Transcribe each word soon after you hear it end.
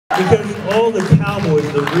Because all the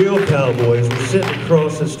cowboys, the real cowboys, were sitting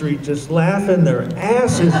across the street just laughing their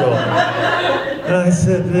asses off. And I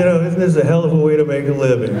said, you know, isn't this a hell of a way to make a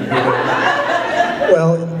living? You know?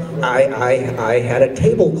 Well, I had a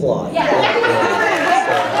tablecloth.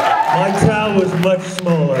 My towel was much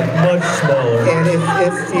smaller, much smaller. And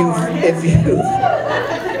if you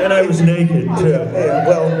and I was naked too. Yeah,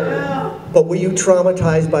 well, but were you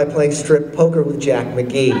traumatized by playing strip poker with Jack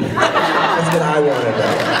McGee? That's what I want to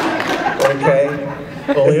know. Okay?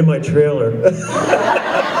 Only in my trailer.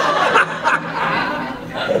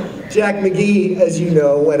 Jack McGee, as you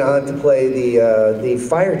know, went on to play the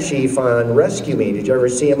fire chief on Rescue Me. Did you ever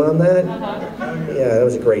see him on that? Yeah, that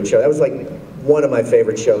was a great show. That was like one of my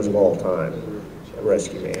favorite shows of all time.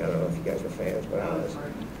 Rescue Me. I don't know if you guys are fans, but I was.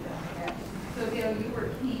 So, Dale, you were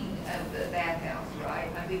king of the bathhouse,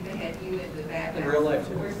 right? I think they had you in the bathhouse. In real life,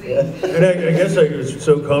 too. And I guess I was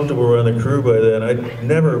so comfortable around the crew by then, I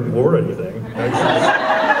never wore anything.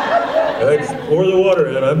 I just pour the water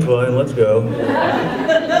in, I'm fine, let's go.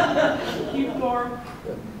 Keep warm.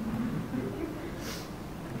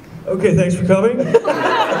 Okay, thanks for coming.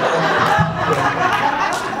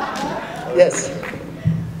 Yes.